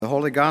The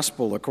Holy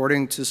Gospel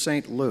according to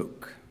St.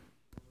 Luke.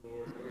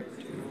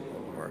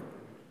 Lord.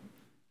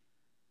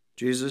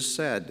 Jesus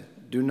said,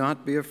 "Do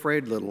not be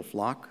afraid, little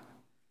flock,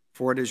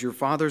 for it is your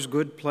Father's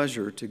good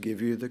pleasure to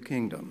give you the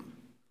kingdom.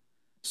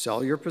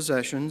 Sell your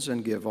possessions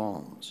and give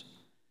alms.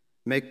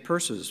 Make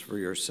purses for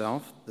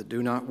yourself that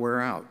do not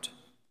wear out,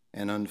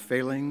 an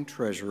unfailing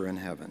treasure in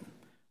heaven,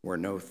 where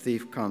no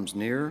thief comes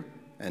near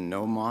and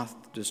no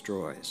moth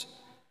destroys.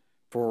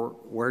 For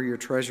where your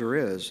treasure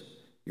is,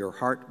 your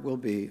heart will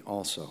be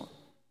also.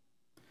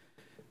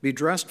 Be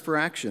dressed for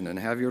action and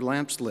have your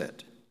lamps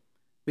lit.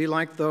 Be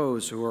like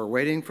those who are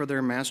waiting for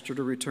their master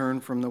to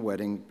return from the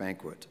wedding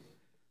banquet,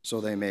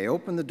 so they may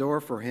open the door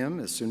for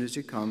him as soon as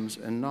he comes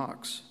and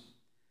knocks.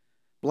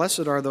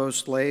 Blessed are those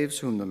slaves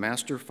whom the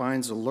master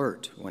finds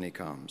alert when he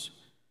comes.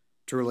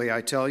 Truly,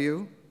 I tell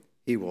you,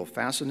 he will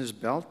fasten his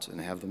belt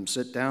and have them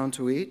sit down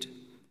to eat,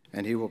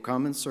 and he will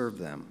come and serve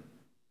them.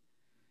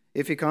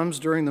 If he comes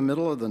during the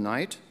middle of the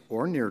night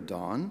or near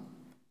dawn,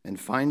 and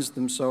finds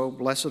them so,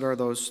 blessed are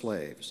those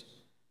slaves.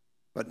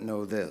 But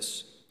know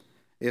this,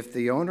 if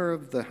the owner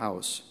of the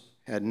house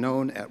had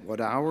known at what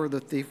hour the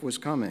thief was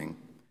coming,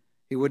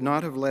 he would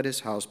not have let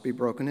his house be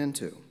broken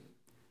into.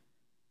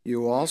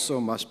 You also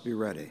must be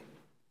ready,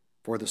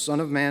 for the Son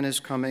of Man is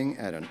coming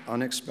at an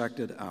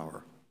unexpected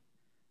hour."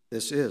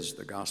 This is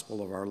the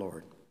gospel of our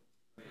Lord.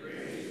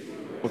 Praise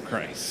to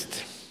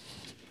Christ.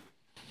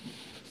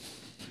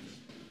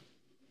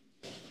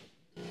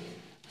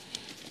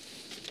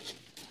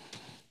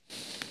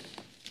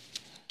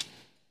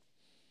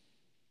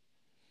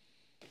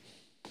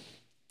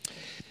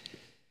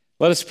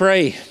 Let us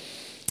pray.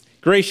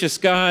 Gracious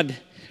God,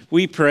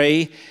 we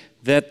pray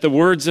that the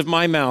words of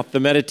my mouth, the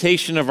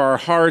meditation of our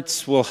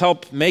hearts will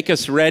help make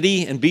us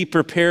ready and be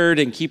prepared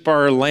and keep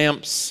our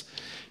lamps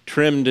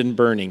trimmed and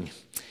burning.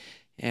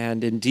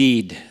 And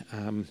indeed,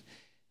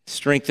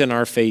 strengthen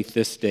our faith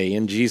this day.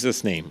 In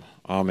Jesus' name,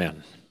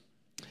 amen.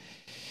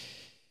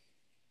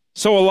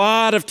 So a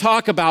lot of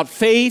talk about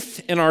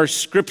faith in our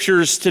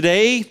scriptures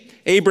today.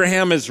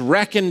 Abraham is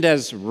reckoned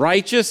as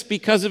righteous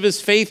because of his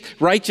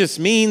faith. Righteous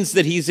means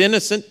that he's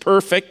innocent,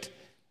 perfect.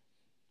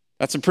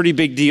 That's a pretty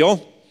big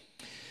deal.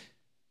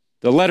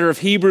 The letter of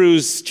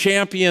Hebrews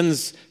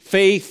champions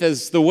faith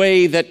as the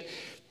way that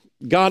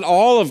God,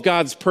 all of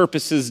God's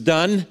purposes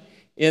done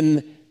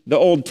in the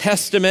Old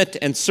Testament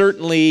and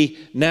certainly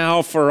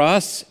now for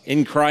us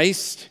in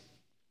Christ.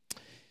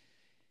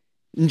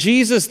 And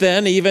Jesus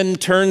then even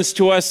turns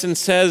to us and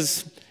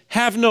says,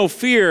 "Have no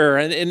fear."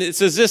 And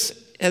it's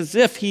as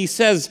if he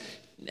says,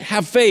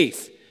 have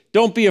faith,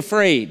 don't be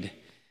afraid.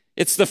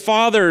 It's the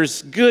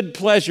Father's good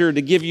pleasure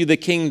to give you the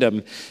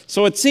kingdom.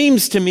 So it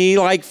seems to me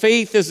like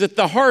faith is at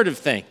the heart of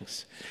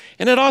things.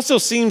 And it also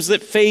seems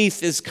that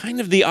faith is kind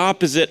of the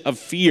opposite of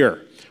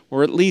fear,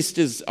 or at least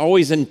is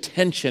always in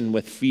tension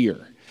with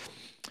fear.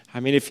 I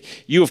mean, if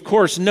you of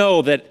course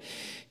know that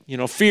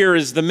fear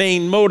is the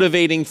main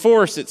motivating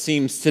force, it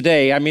seems,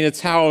 today. I mean, it's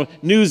how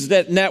news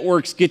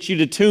networks get you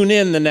to tune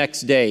in the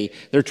next day.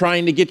 They're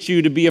trying to get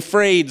you to be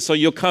afraid so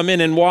you'll come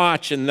in and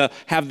watch and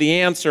have the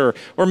answer.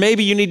 Or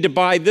maybe you need to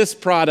buy this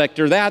product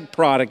or that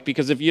product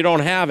because if you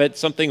don't have it,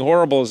 something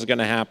horrible is going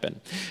to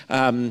happen.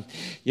 And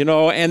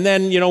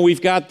then,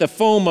 we've got the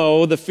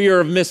FOMO, the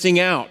fear of missing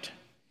out,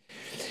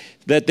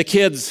 that the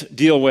kids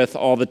deal with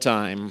all the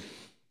time.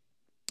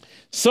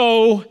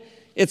 So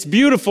it's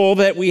beautiful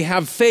that we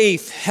have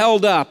faith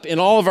held up in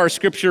all of our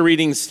scripture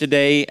readings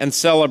today and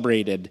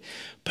celebrated.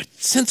 But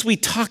since we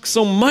talk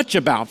so much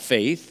about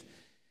faith,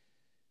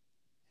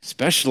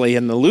 especially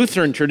in the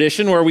Lutheran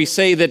tradition where we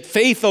say that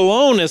faith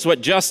alone is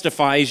what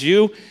justifies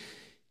you,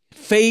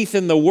 faith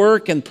in the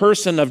work and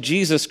person of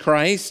Jesus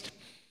Christ,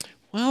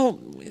 well,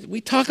 we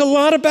talk a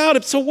lot about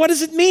it. So what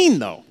does it mean,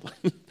 though?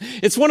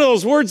 It's one of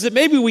those words that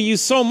maybe we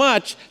use so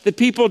much that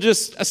people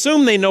just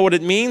assume they know what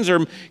it means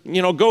or,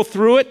 go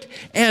through it.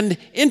 And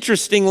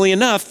interestingly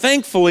enough,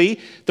 thankfully,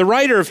 the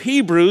writer of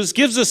Hebrews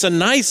gives us a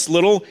nice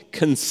little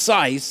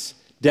concise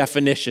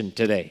definition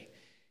today.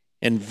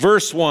 In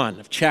verse 1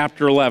 of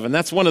chapter 11,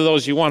 that's one of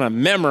those you want to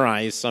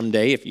memorize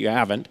someday if you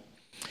haven't.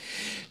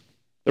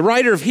 The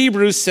writer of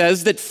Hebrews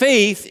says that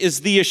faith is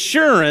the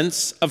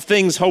assurance of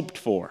things hoped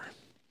for.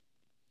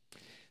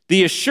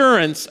 The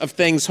assurance of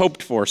things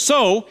hoped for.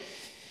 So,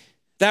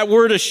 that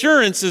word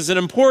assurance is an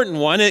important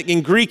one.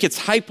 In Greek, it's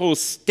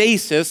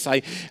hypostasis.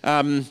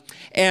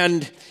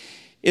 And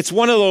it's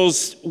one of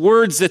those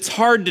words that's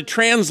hard to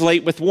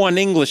translate with one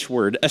English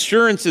word.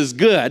 Assurance is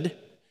good,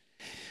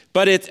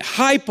 but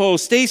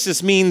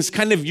hypostasis means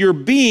kind of your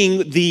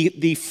being,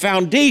 the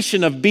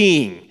foundation of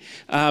being.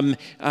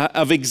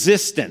 Of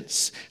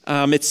existence.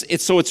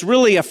 It's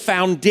really a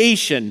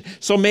foundation.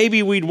 So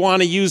maybe we'd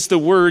want to use the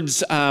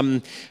words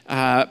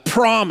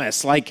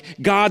promise, like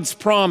God's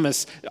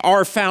promise,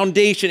 our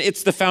foundation.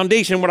 It's the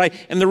foundation.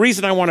 And the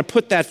reason I want to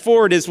put that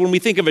forward is when we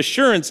think of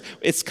assurance,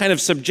 it's kind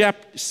of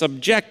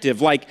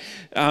subjective, like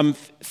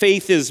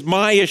faith is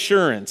my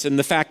assurance and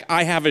the fact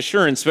I have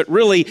assurance, but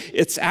really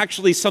it's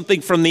actually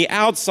something from the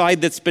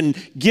outside that's been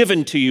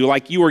given to you,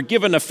 like you were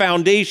given a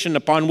foundation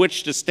upon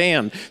which to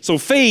stand. So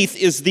faith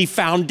is the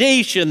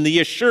foundation, the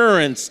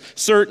assurance,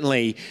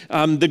 certainly,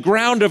 the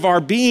ground of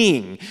our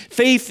being.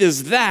 Faith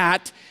is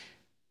that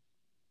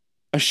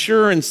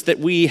assurance that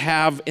we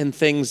have in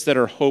things that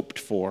are hoped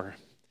for.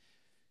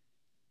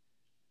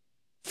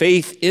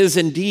 Faith is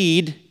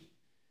indeed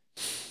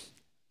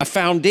a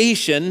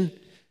foundation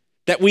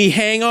that we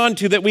hang on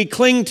to, that we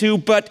cling to,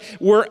 but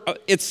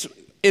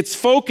its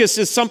focus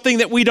is something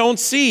that we don't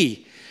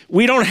see,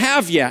 we don't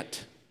have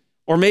yet,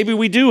 or maybe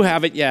we do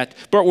have it yet,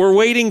 but we're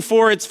waiting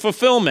for its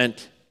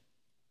fulfillment.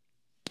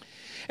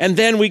 And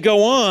then we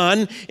go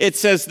on, it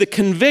says the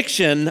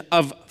conviction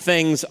of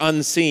things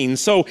unseen.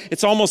 So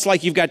it's almost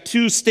like you've got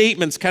two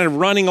statements kind of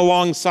running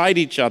alongside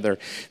each other.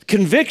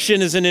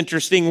 Conviction is an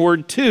interesting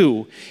word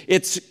too.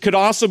 It could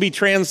also be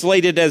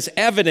translated as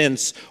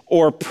evidence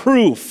or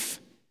proof.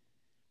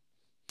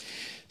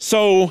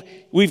 So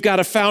we've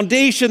got a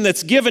foundation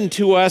that's given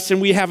to us,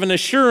 and we have an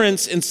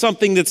assurance in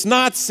something that's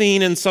not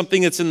seen and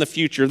something that's in the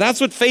future.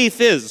 That's what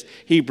faith is,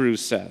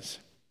 Hebrews says.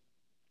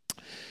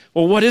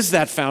 Well, what is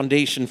that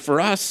foundation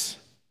for us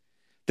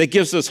that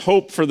gives us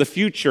hope for the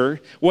future?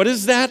 What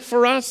is that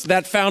for us?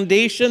 That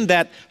foundation,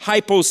 that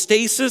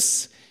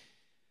hypostasis?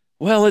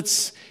 Well,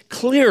 it's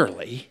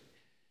clearly,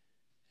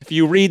 if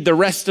you read the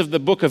rest of the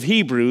book of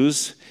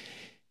Hebrews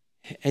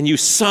and you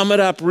sum it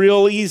up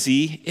real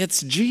easy,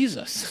 it's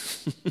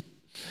Jesus.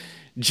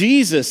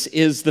 Jesus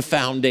is the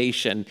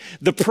foundation,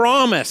 the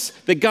promise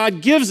that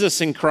God gives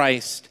us in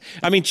Christ.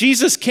 I mean,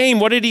 Jesus came,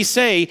 what did he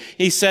say?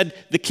 He said,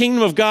 the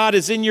kingdom of God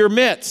is in your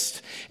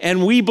midst.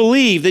 And we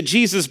believe that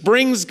Jesus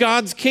brings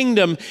God's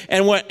kingdom,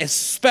 and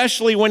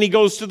especially when he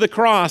goes to the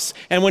cross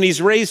and when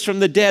he's raised from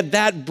the dead,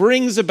 that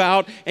brings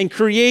about and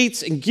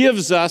creates and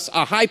gives us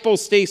a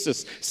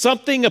hypostasis,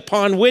 something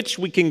upon which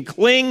we can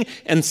cling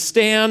and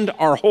stand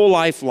our whole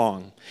life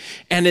long.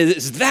 And it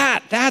is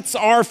that's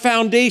our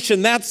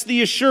foundation. That's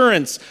the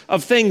assurance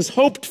of things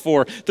hoped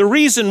for. The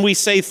reason we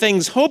say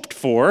things hoped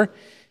for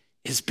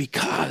is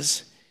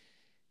because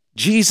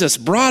Jesus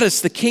brought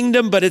us the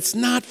kingdom, but it's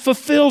not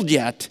fulfilled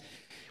yet.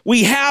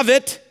 We have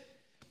it,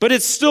 but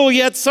it's still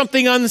yet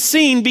something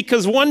unseen,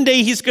 because one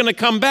day he's going to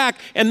come back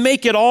and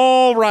make it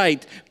all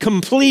right,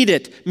 complete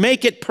it,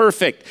 make it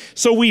perfect.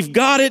 So we've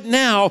got it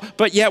now,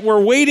 but yet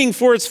we're waiting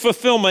for its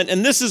fulfillment.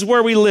 And this is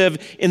where we live,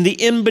 in the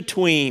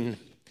in-between.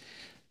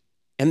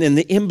 And then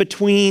the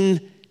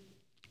in-between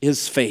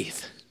is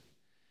faith.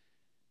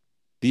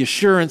 The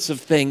assurance of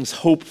things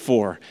hoped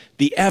for,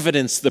 the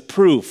evidence, the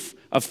proof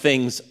of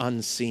things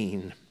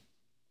unseen.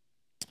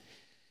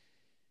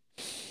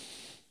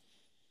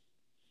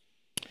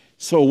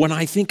 So when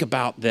I think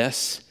about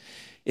this,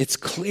 it's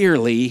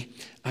clearly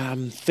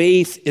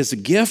faith is a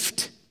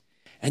gift,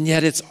 and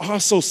yet it's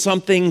also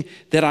something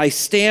that I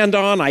stand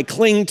on, I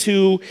cling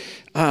to.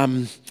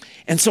 And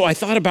so I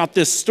thought about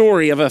this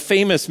story of a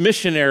famous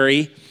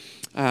missionary,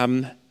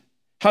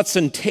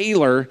 Hudson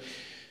Taylor,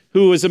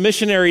 who was a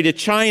missionary to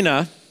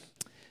China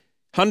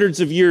hundreds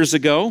of years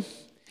ago.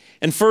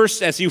 And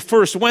first, as he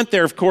first went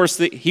there, of course,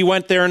 he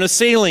went there in a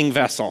sailing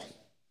vessel.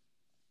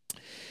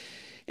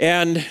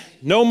 And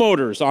no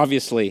motors,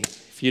 obviously,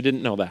 if you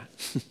didn't know that.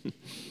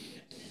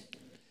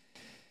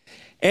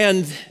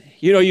 And,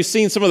 you know, you've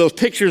seen some of those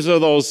pictures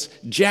of those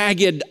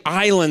jagged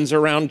islands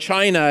around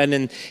China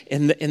and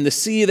in the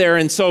sea there.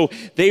 And so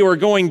they were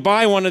going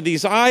by one of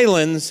these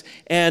islands,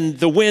 and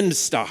the wind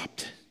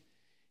stopped,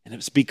 and it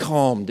was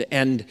becalmed.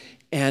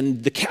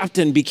 And the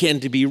captain began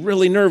to be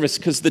really nervous,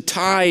 because the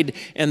tide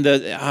and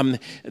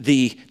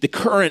the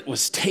current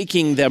was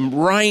taking them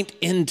right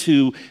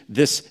into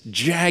this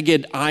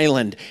jagged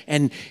island.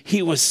 And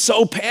he was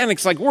so panicked,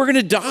 it's like, we're going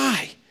to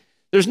die.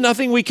 There's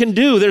nothing we can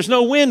do. There's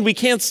no wind. We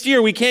can't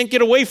steer. We can't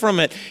get away from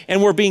it.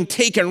 And we're being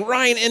taken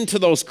right into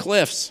those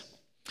cliffs.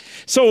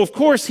 So, of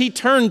course, he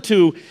turned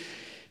to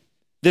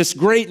this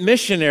great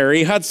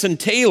missionary, Hudson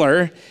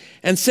Taylor,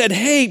 and said,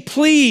 hey,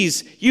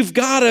 please, you've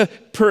got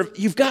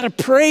to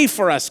pray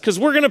for us, because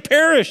we're going to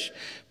perish.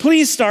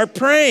 Please start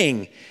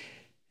praying.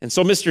 And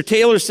so Mr.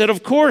 Taylor said,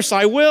 of course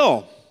I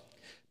will,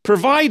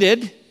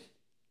 provided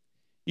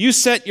you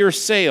set your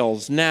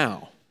sails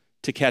now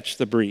to catch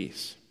the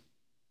breeze.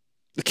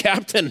 The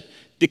captain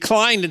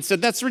declined and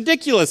said, that's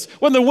ridiculous.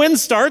 When the wind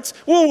starts,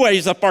 we'll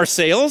raise up our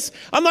sails.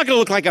 I'm not going to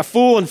look like a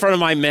fool in front of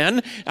my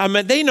men.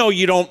 They know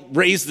you don't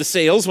raise the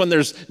sails when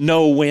there's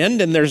no wind,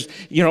 and there's,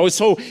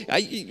 so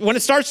when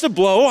it starts to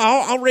blow,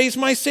 I'll raise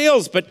my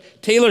sails.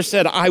 But Taylor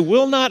said, I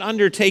will not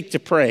undertake to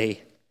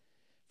pray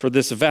for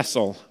this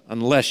vessel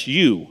unless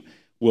you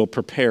will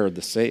prepare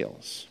the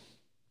sails.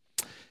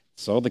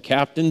 So the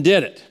captain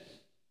did it.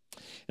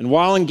 And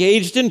while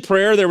engaged in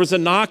prayer, there was a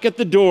knock at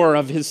the door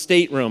of his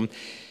stateroom.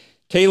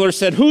 Taylor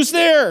said, who's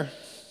there?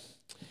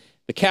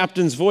 The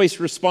captain's voice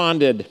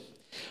responded,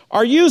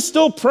 are you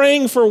still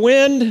praying for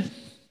wind?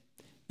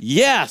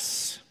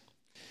 Yes.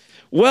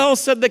 Well,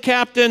 said the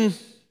captain,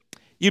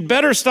 you'd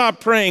better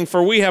stop praying,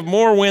 for we have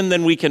more wind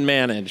than we can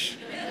manage.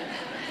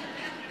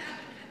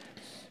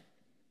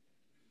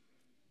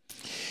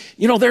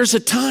 There's a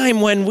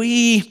time when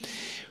we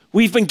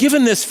We've been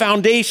given this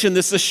foundation,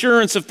 this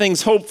assurance of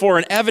things hoped for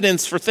and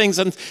evidence for things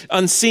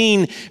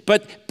unseen.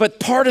 But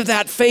part of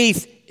that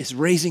faith is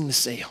raising the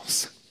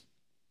sails.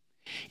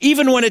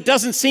 Even when it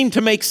doesn't seem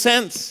to make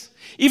sense,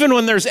 even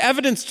when there's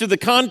evidence to the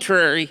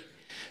contrary,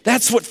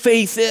 that's what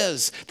faith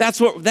is. That's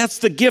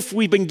the gift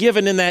we've been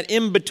given in that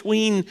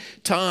in-between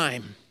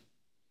time.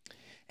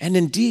 And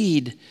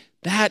indeed,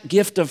 that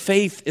gift of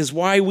faith is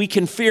why we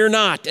can fear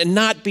not and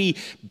not be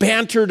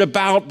bantered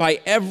about by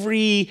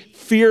every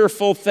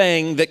fearful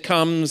thing that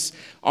comes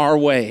our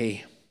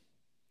way.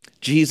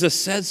 Jesus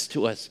says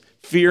to us,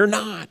 fear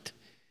not.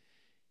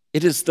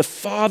 It is the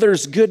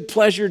Father's good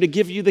pleasure to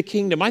give you the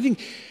kingdom. I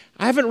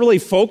haven't really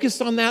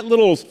focused on that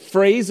little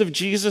phrase of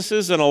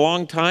Jesus's in a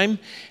long time.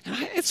 And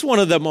it's one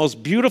of the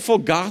most beautiful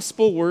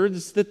gospel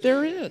words that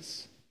there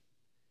is.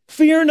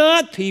 Fear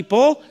not,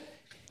 people.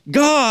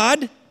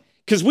 God,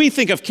 because we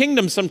think of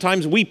kingdom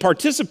sometimes, we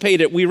participate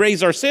in it, we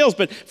raise our sails,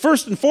 but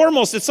first and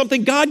foremost, it's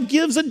something God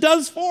gives and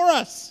does for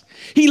us.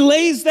 He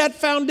lays that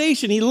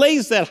foundation. He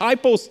lays that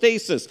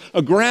hypostasis,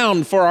 a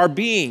ground for our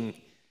being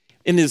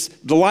in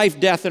the life,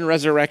 death, and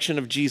resurrection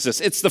of Jesus.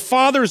 It's the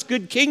Father's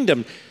good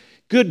kingdom,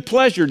 good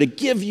pleasure to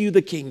give you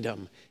the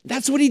kingdom.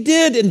 That's what he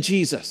did in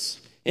Jesus,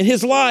 in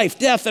his life,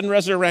 death, and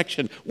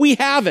resurrection. We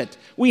have it.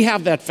 We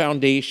have that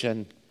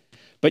foundation.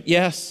 But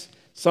yes,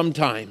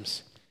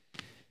 sometimes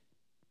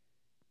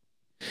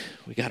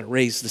we got to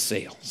raise the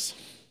sails.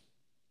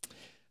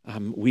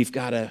 We've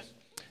got to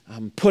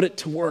put it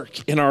to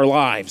work in our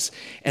lives.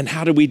 And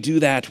how do we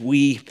do that?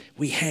 We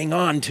hang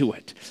on to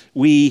it.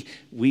 We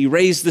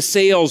raise the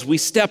sails. We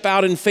step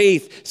out in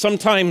faith.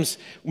 Sometimes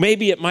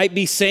maybe it might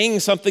be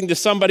saying something to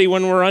somebody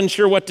when we're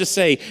unsure what to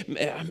say.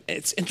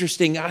 It's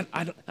interesting.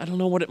 I don't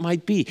know what it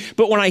might be.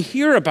 But when I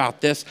hear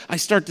about this, I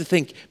start to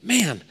think,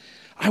 man,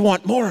 I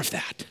want more of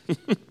that.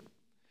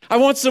 I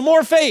want some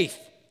more faith.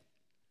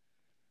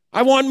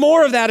 I want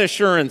more of that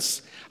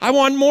assurance. I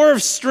want more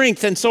of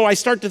strength. And so I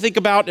start to think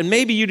about, and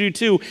maybe you do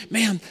too,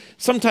 man,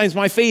 sometimes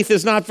my faith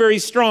is not very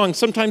strong.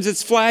 Sometimes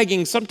it's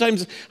flagging.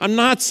 Sometimes I'm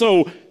not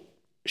so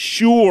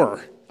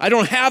sure. I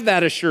don't have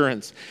that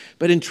assurance.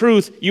 But in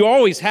truth, you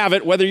always have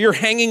it, whether you're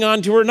hanging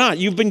on to it or not.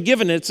 You've been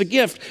given it. It's a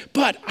gift.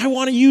 But I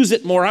want to use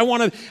it more. I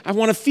want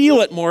to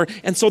feel it more.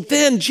 And so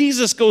then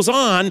Jesus goes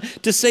on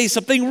to say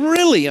something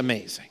really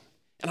amazing.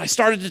 And I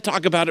started to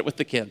talk about it with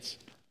the kids.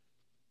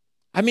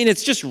 I mean,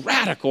 it's just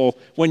radical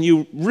when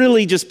you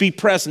really just be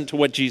present to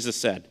what Jesus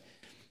said.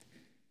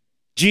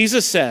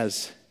 Jesus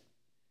says,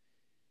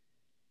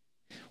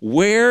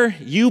 where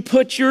you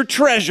put your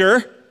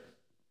treasure,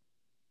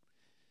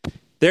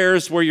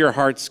 there's where your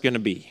heart's going to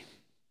be.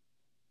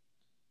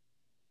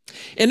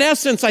 In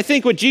essence, I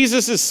think what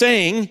Jesus is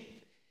saying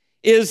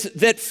is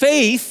that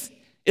faith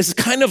is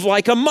kind of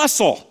like a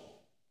muscle.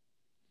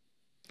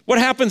 What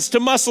happens to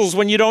muscles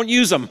when you don't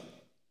use them?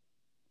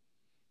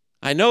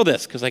 I know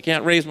this because I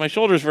can't raise my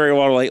shoulders very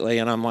well lately,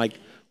 and I'm like,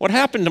 what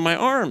happened to my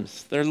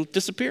arms? They're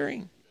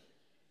disappearing.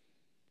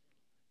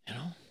 You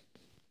know?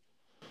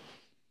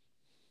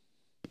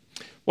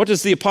 What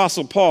does the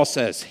Apostle Paul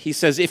says? He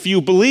says, if you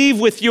believe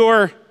with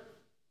your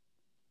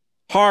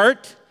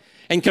heart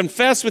and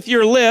confess with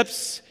your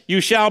lips, you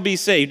shall be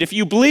saved. If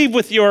you believe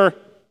with your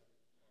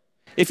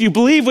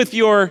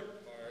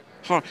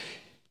heart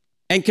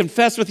and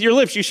confess with your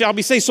lips, you shall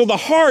be saved. So the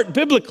heart,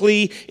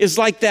 biblically, is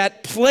like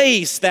that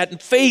place,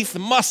 that faith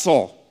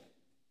muscle.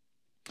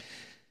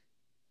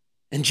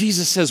 And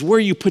Jesus says, where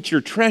you put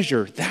your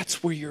treasure,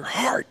 that's where your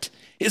heart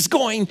is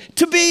going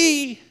to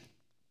be.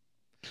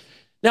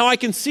 Now, I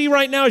can see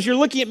right now as you're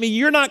looking at me,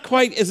 you're not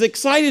quite as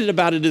excited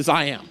about it as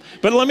I am.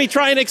 But let me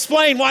try and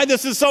explain why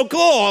this is so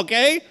cool,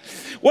 okay?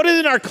 What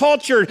in our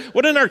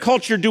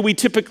culture do we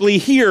typically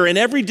hear in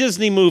every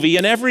Disney movie,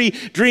 in every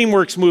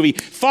DreamWorks movie?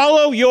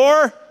 Follow your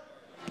heart.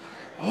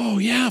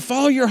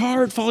 Follow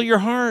your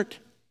heart.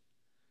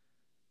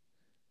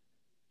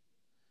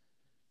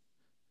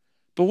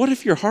 But what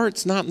if your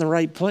heart's not in the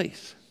right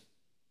place?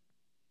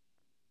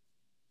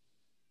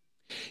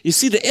 You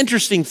see, the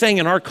interesting thing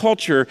in our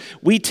culture,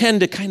 we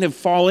tend to kind of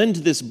fall into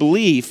this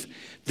belief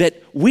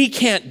that we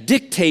can't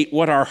dictate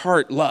what our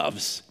heart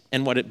loves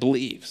and what it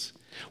believes.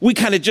 We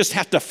kind of just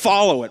have to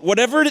follow it.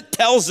 Whatever it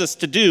tells us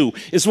to do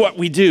is what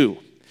we do.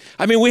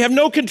 I mean, we have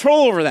no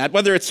control over that,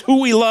 whether it's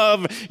who we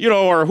love,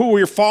 or who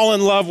we fall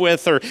in love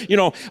with, or,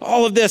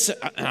 all of this.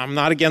 I'm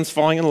not against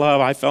falling in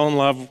love. I fell in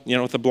love,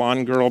 with a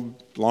blonde girl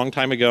a long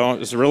time ago. It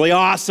was really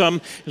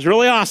awesome.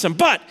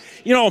 But,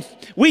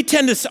 we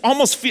tend to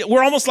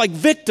we're almost like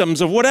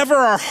victims of whatever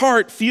our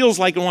heart feels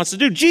like and wants to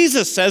do.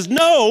 Jesus says,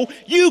 no,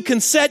 you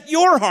can set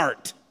your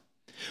heart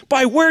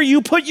by where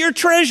you put your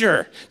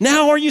treasure.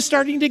 Now, are you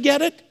starting to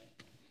get it?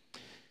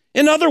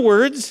 In other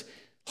words,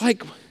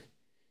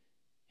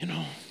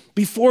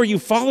 before you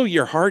follow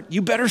your heart,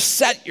 you better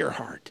set your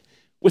heart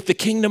with the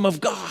kingdom of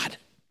God.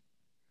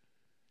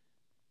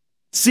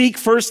 Seek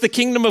first the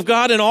kingdom of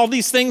God, and all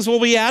these things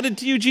will be added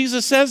to you,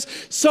 Jesus says.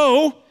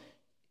 So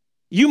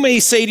you may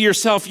say to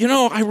yourself,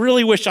 I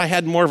really wish I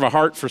had more of a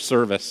heart for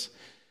service.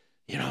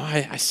 You know,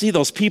 I see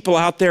those people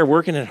out there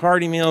working at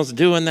Hearty Meals,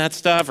 doing that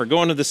stuff, or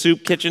going to the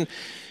soup kitchen.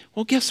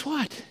 Well, guess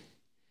what?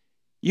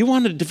 You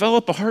want to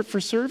develop a heart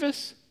for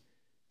service?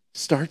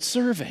 Start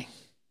serving.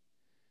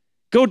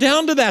 Go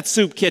down to that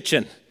soup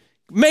kitchen.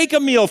 Make a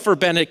meal for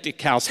Benedict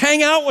House.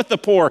 Hang out with the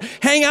poor.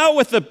 Hang out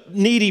with the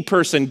needy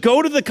person.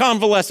 Go to the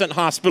convalescent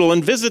hospital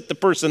and visit the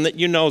person that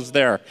you know is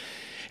there.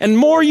 And the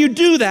more you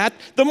do that,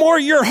 the more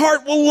your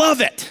heart will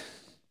love it.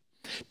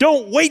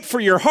 Don't wait for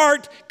your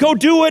heart. Go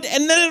do it,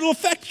 and then it'll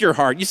affect your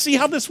heart. You see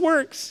how this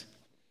works?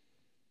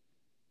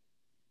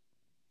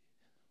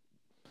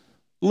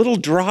 A little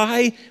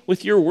dry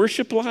with your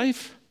worship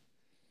life?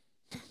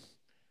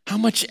 How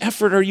much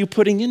effort are you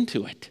putting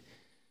into it?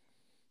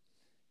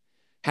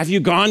 Have you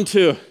gone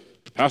to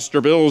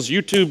Pastor Bill's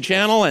YouTube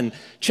channel and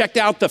checked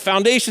out the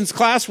Foundations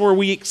class where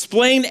we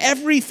explain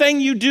everything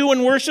you do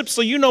in worship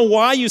so you know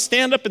why you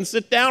stand up and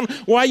sit down,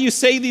 why you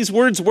say these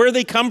words, where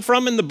they come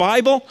from in the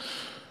Bible?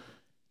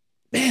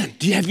 Man,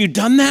 have you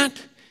done that?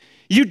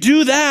 You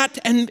do that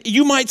and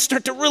you might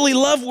start to really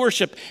love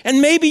worship.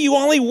 And maybe you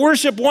only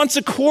worship once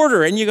a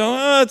quarter and you go,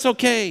 oh, it's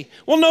okay.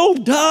 Well, no,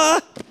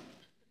 duh.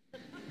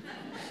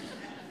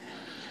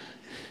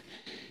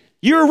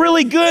 You're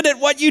really good at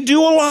what you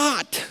do a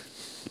lot.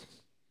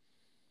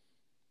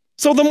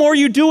 So the more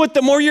you do it,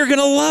 the more you're going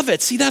to love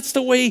it. See, that's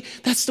the way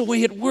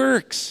it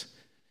works.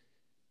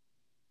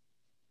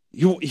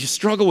 You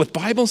struggle with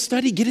Bible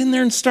study, get in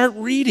there and start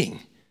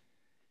reading.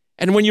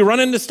 And when you run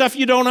into stuff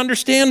you don't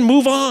understand,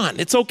 move on.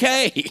 It's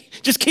okay.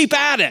 Just keep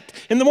at it.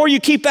 And the more you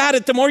keep at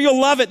it, the more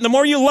you'll love it. And the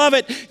more you love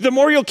it, the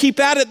more you'll keep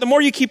at it. The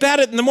more you keep at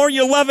it, and the more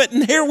you'll love it.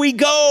 And here we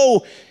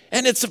go.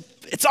 And it's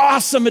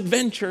awesome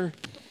adventure.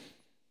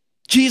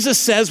 Jesus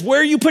says,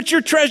 where you put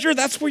your treasure,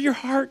 that's where your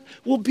heart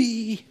will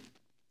be.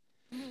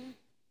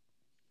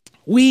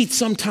 We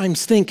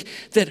sometimes think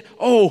that,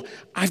 oh,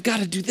 I've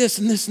got to do this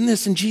and this and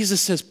this. And Jesus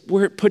says,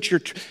 put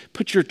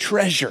your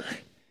treasure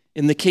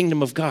in the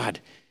kingdom of God.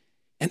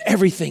 And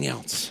everything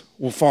else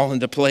will fall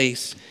into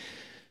place.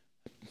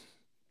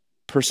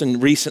 Person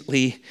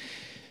recently,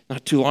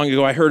 not too long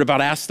ago, I heard about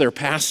asked their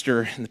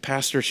pastor, and the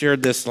pastor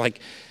shared this like,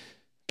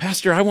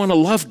 Pastor, I want to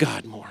love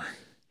God more.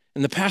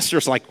 And the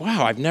pastor's like,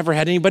 wow, I've never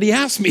had anybody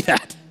ask me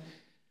that.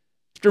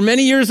 After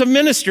many years of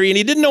ministry, and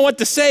he didn't know what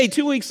to say.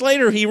 2 weeks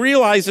later, he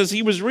realized as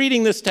he was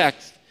reading this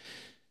text,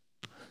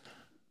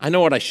 I know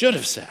what I should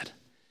have said.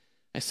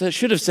 I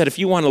should have said, if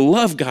you want to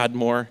love God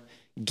more,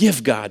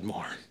 give God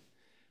more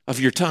of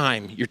your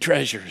time, your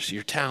treasures,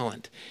 your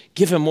talent.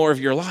 Give him more of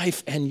your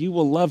life, and you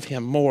will love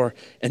him more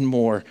and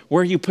more.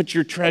 Where you put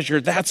your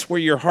treasure, that's where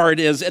your heart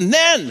is. And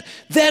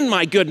then,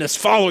 my goodness,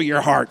 follow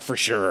your heart for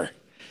sure.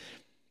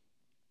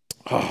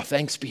 Oh,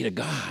 thanks be to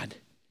God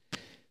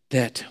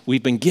that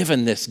we've been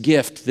given this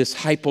gift, this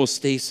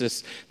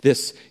hypostasis,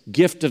 this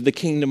gift of the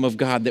kingdom of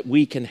God that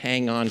we can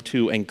hang on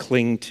to and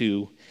cling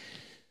to.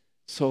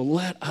 So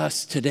let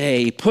us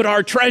today put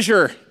our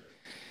treasure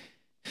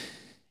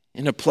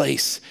in a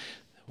place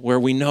where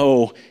we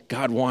know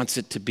God wants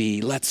it to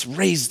be. Let's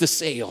raise the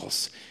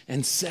sails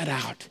and set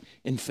out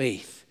in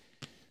faith.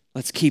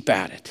 Let's keep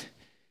at it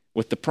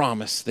with the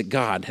promise that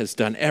God has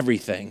done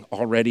everything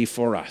already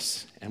for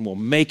us and will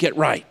make it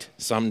right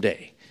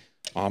someday.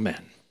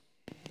 Amen.